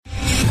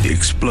The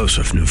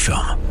explosive new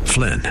film,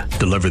 Flynn,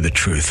 Deliver the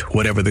Truth,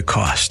 Whatever the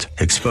Cost,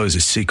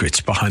 exposes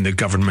secrets behind the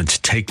government's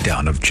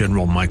takedown of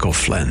General Michael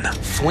Flynn.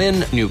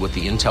 Flynn knew what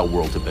the intel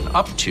world had been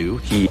up to.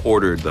 He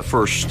ordered the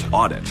first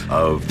audit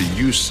of the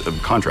use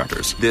of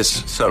contractors.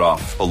 This set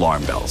off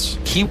alarm bells.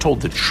 He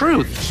told the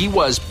truth. He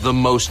was the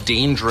most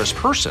dangerous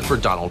person for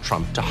Donald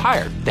Trump to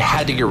hire. They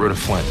had to get rid of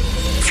Flynn.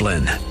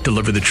 Flynn,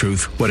 Deliver the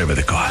Truth, Whatever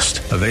the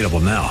Cost. Available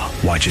now.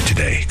 Watch it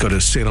today. Go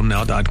to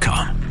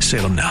salemnow.com.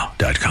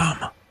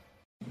 salemnow.com.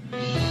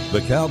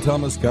 The Cal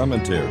Thomas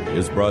Commentary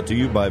is brought to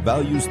you by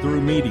Values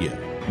Through Media.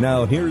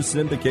 Now here's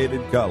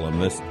syndicated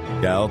columnist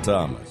Cal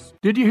Thomas.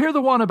 Did you hear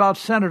the one about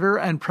Senator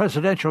and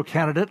presidential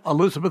candidate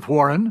Elizabeth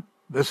Warren?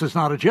 This is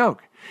not a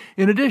joke.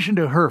 In addition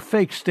to her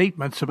fake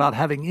statements about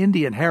having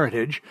Indian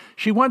heritage,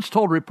 she once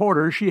told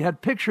reporters she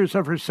had pictures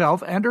of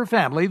herself and her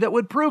family that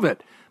would prove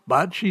it,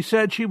 but she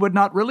said she would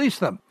not release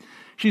them.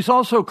 She's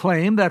also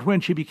claimed that when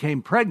she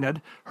became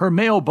pregnant, her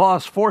male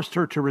boss forced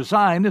her to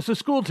resign as a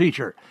school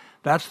teacher.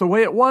 That's the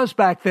way it was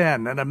back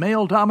then in a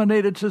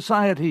male-dominated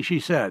society,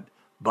 she said.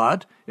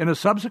 But in a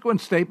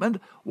subsequent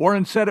statement,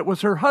 Warren said it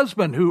was her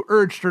husband who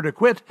urged her to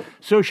quit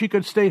so she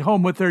could stay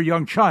home with their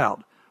young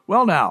child.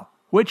 Well now,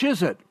 which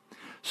is it?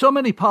 So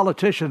many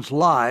politicians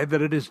lie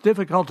that it is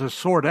difficult to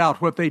sort out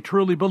what they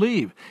truly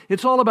believe.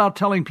 It's all about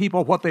telling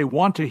people what they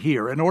want to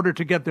hear in order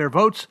to get their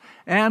votes,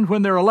 and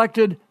when they're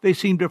elected, they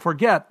seem to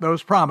forget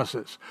those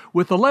promises.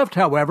 With the left,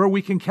 however,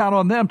 we can count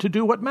on them to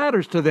do what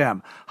matters to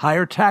them.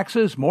 Higher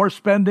taxes, more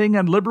spending,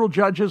 and liberal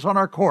judges on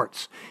our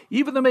courts.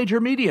 Even the major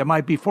media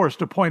might be forced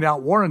to point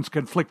out Warren's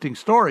conflicting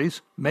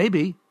stories.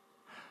 Maybe.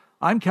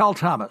 I'm Cal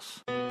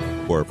Thomas.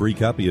 For a free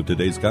copy of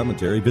today's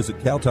commentary, visit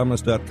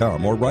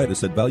calthomas.com or write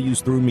us at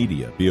Values Through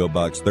Media, P.O.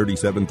 Box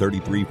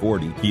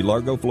 373340, Key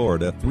Largo,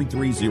 Florida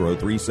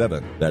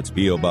 33037. That's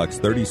P.O. Box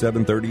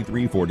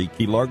 373340,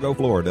 Key Largo,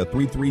 Florida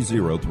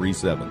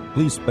 33037.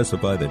 Please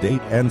specify the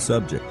date and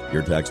subject.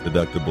 Your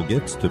tax-deductible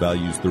gifts to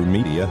Values Through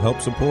Media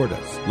help support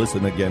us.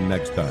 Listen again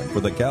next time for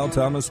the Cal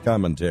Thomas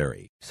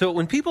Commentary. So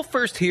when people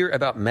first hear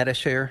about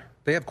Medi-Share,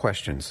 they have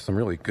questions, some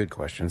really good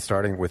questions,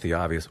 starting with the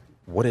obvious.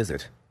 What is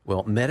it?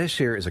 Well,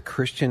 Medi-Share is a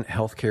Christian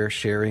healthcare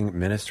sharing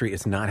ministry.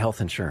 It's not health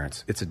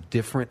insurance. It's a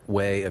different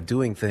way of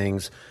doing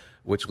things,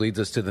 which leads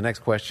us to the next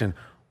question.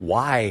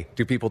 Why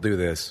do people do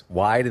this?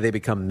 Why do they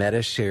become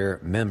Medi-Share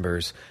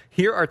members?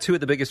 Here are two of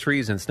the biggest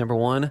reasons. Number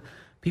one,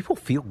 people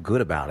feel good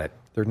about it.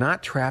 They're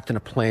not trapped in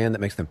a plan that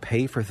makes them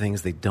pay for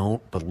things they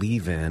don't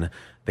believe in.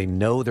 They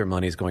know their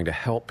money is going to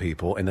help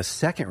people. And the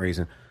second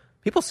reason,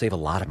 people save a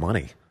lot of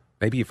money.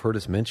 Maybe you've heard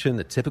us mention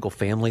the typical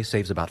family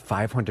saves about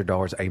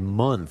 $500 a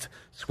month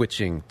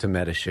switching to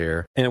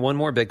Medi-Share. And one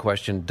more big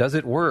question, does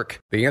it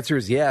work? The answer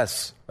is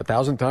yes,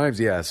 1,000 times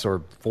yes,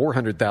 or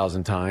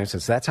 400,000 times,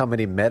 since that's how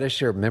many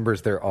Medi-Share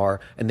members there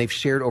are, and they've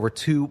shared over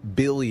 $2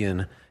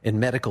 billion in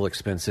medical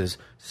expenses.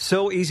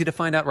 So easy to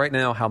find out right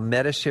now how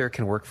Medi-Share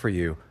can work for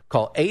you.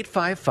 Call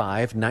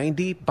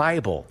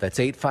 855-90-BIBLE. That's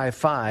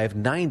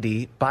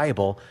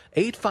 855-90-BIBLE,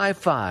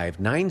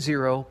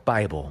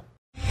 855-90-BIBLE.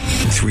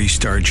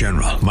 3-star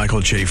General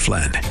Michael J.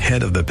 Flynn,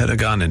 head of the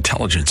Pentagon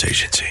Intelligence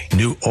Agency,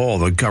 knew all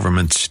the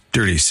government's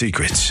dirty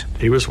secrets.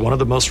 He was one of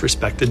the most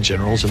respected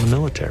generals in the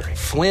military.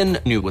 Flynn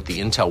knew what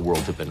the intel world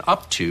had been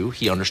up to.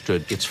 He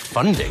understood its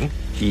funding.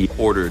 He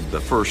ordered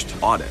the first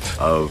audit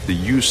of the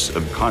use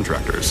of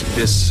contractors.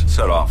 This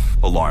set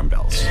off alarm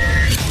bells.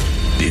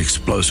 The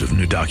explosive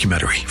new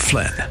documentary,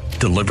 Flynn,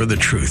 Deliver the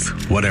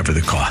Truth, Whatever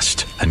the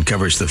Cost,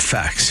 uncovers the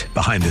facts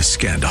behind this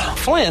scandal.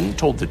 Flynn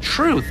told the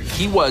truth.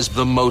 He was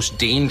the most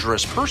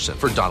dangerous person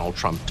for Donald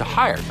Trump to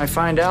hire. I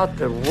find out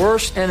the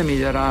worst enemy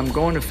that I'm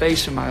going to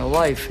face in my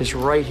life is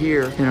right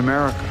here in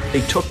America.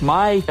 They took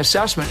my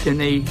assessment and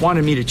they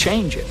wanted me to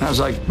change it. And I was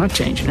like, I'm not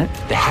changing it.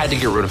 They had to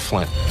get rid of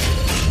Flynn.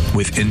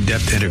 With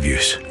in-depth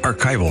interviews,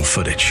 archival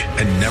footage,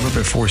 and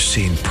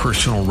never-before-seen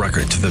personal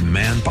records of the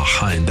man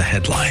behind the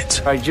headlines.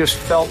 I just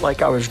felt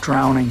like I was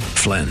drowning.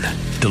 Flynn,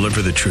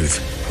 Deliver the Truth,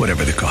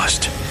 Whatever the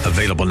Cost.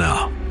 Available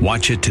now.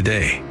 Watch it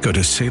today. Go to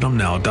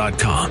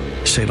salemnow.com.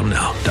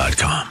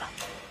 salemnow.com.